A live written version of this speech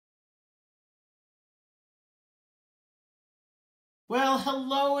Well,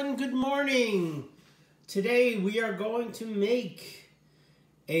 hello and good morning. Today we are going to make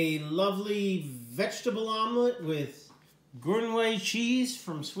a lovely vegetable omelet with GRUYERE cheese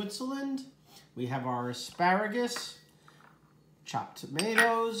from Switzerland. We have our asparagus, chopped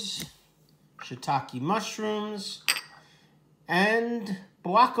tomatoes, shiitake mushrooms, and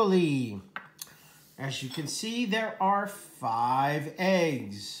broccoli. As you can see, there are 5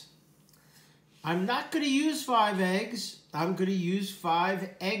 eggs. I'm not going to use 5 eggs. I'm going to use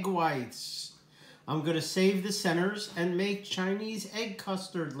 5 egg whites. I'm going to save the centers and make Chinese egg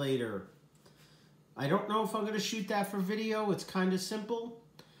custard later. I don't know if I'm going to shoot that for video. It's kind of simple.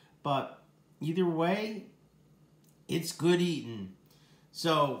 But either way, it's good eating.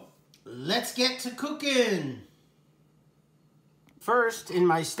 So let's get to cooking. First, in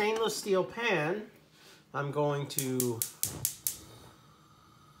my stainless steel pan, I'm going to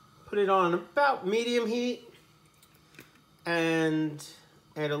put it on about medium heat and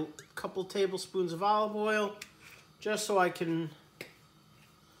add a couple tablespoons of olive oil just so I can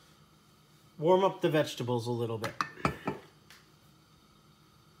warm up the vegetables a little bit.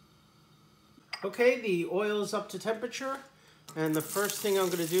 Okay, the oil is up to temperature, and the first thing I'm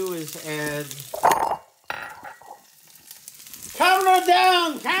going to do is add... Camera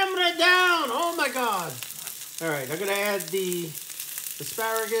down! Camera down! Oh my God! Alright, I'm going to add the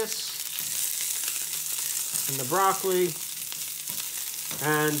asparagus and the broccoli,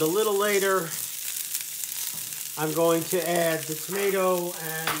 and a little later I'm going to add the tomato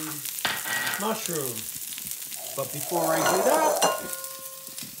and mushroom. But before I do that,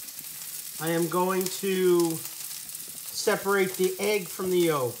 I am going to separate the egg from the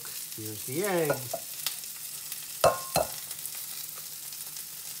yolk. Here's the egg.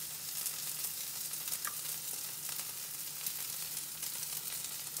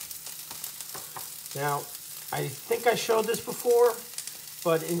 Now, I think I showed this before,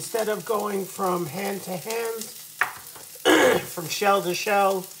 but instead of going from hand to hand, from shell to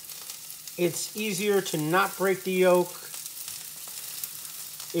shell, it's easier to not break the yolk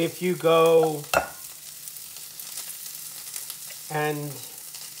if you go and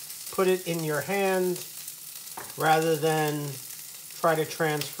put it in your hand rather than try to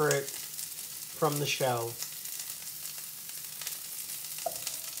transfer it from the shell.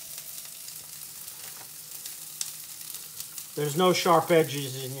 There's no sharp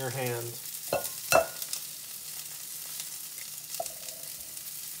edges in your hand.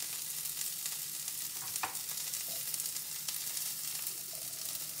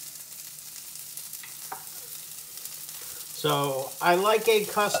 So I like egg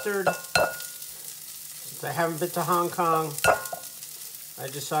custard. Since I haven't been to Hong Kong, I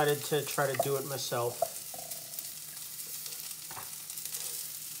decided to try to do it myself.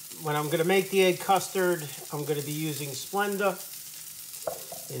 When I'm going to make the egg custard, I'm going to be using Splenda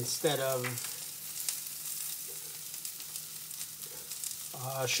instead of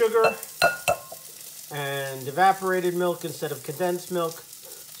sugar, and evaporated milk instead of condensed milk,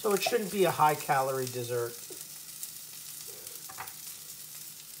 so it shouldn't be a high-calorie dessert.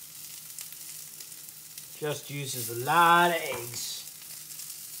 Just uses a lot of eggs.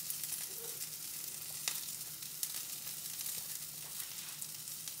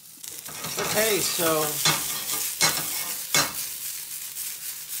 Okay, so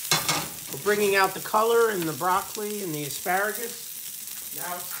we're bringing out the color in the broccoli and the asparagus.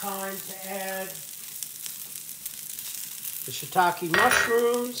 Now it's time to add the shiitake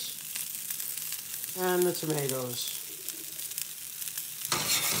mushrooms and the tomatoes.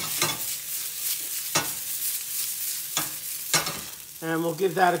 And we'll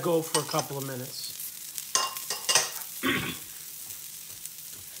give that a go for a couple of minutes.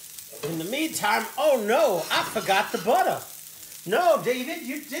 In the meantime, oh no, I forgot the butter. No, David,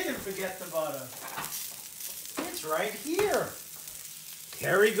 you didn't forget the butter. It's right here.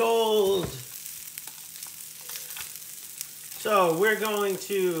 Kerrygold. So we're going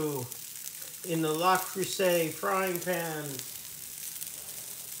to, in the Le Creuset frying pan,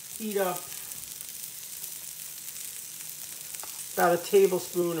 heat up about a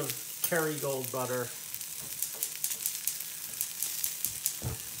tablespoon of Kerrygold butter.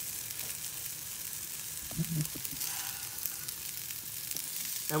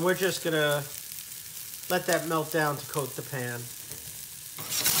 And we're just going to let that melt down to coat the pan.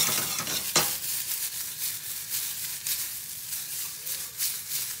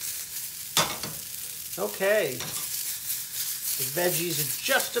 Okay, the veggies are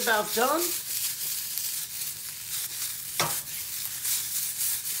just about done.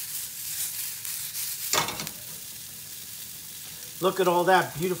 Look at all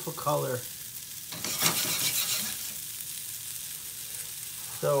that beautiful color.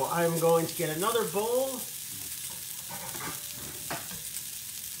 So I'm going to get another bowl.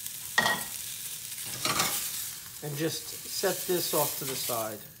 And just set this off to the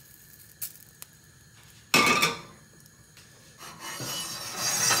side.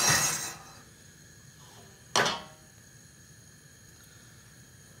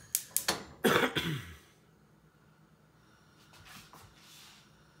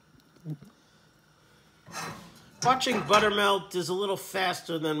 Watching butter melt is a little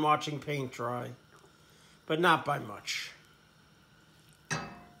faster than watching paint dry, but not by much.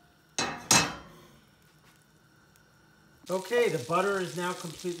 Okay, the butter is now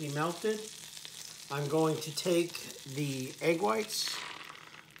completely melted. I'm going to take the egg whites.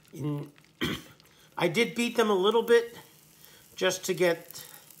 I did beat them a little bit just to get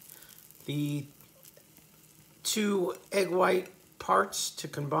the two egg white parts to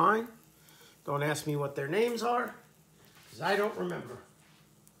combine. Don't ask me what their names are, because I don't remember.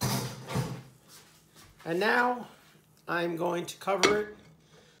 And now I'm going to cover it.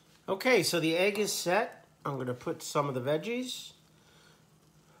 Okay, so the egg is set. I'm going to put some of the veggies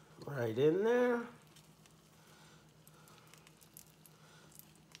right in there.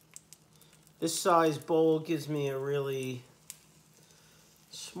 This size bowl gives me a really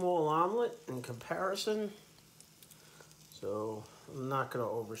small omelet in comparison. So I'm not going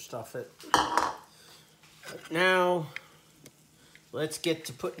to overstuff it. But now, let's get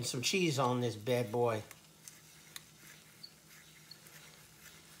to putting some cheese on this bad boy.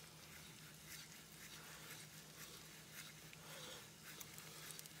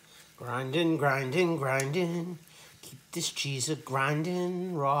 Grinding, grinding, grinding. Keep this cheese a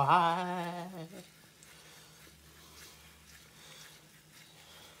grinding right.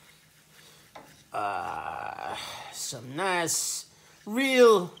 Some nice,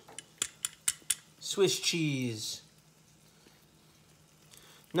 real Swiss cheese.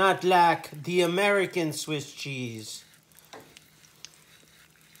 Not like the American Swiss cheese.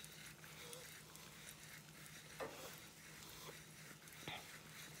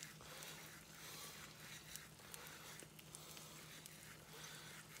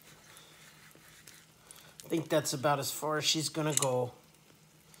 I think that's about as far as she's gonna go.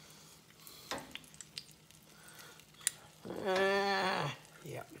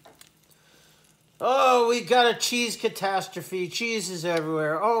 Yeah. Oh, we got a cheese catastrophe. Cheese is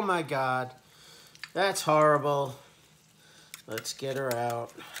everywhere. Oh my God. That's horrible. Let's get her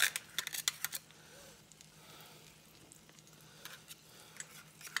out.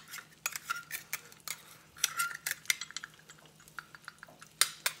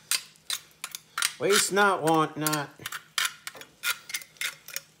 Waste not, want not.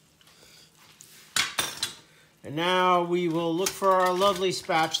 And now we will look for our lovely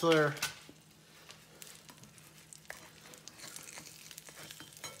spatula.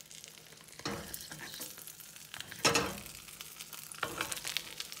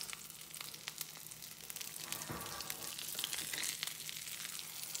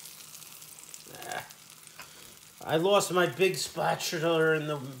 I lost my big spatula in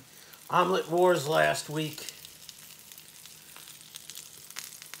the omelet wars last week.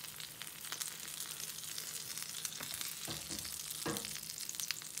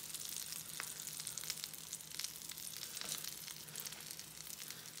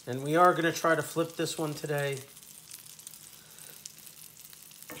 And we are going to try to flip this one today.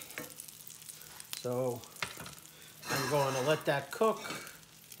 So I'm going to let that cook,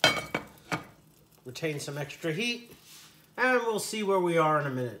 retain some extra heat, and we'll see where we are in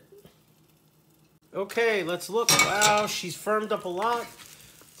a minute. Okay, let's look. Wow, she's firmed up a lot.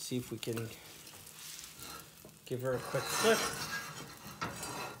 Let's see if we can give her a quick flip.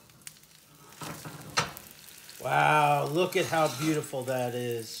 Wow, look at how beautiful that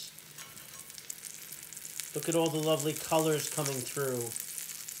is. Look at all the lovely colors coming through.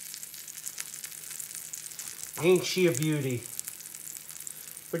 Ain't she a beauty?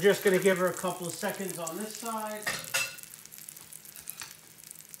 We're just going to give her a couple of seconds on this side.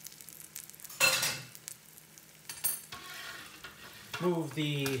 Move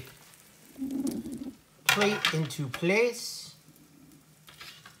the plate into place.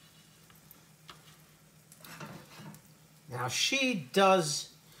 Now she does,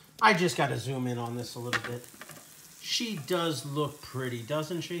 I just got to zoom in on this a little bit. She does look pretty,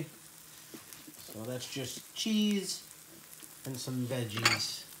 doesn't she? So that's just cheese and some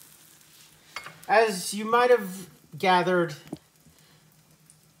veggies. As you might have gathered,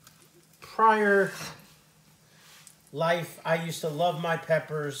 prior life, I used to love my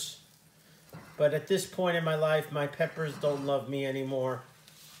peppers, but at this point in my life, my peppers don't love me anymore.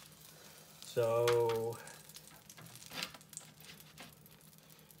 So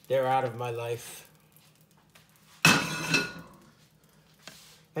they're out of my life.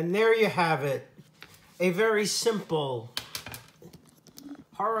 And there you have it. A very simple,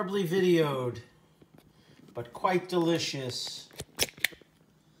 horribly videoed, but quite delicious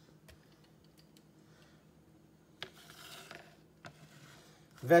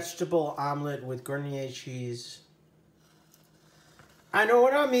vegetable omelet with Gruyere cheese. I know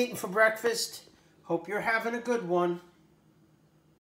what I'm eating for breakfast. Hope you're having a good one.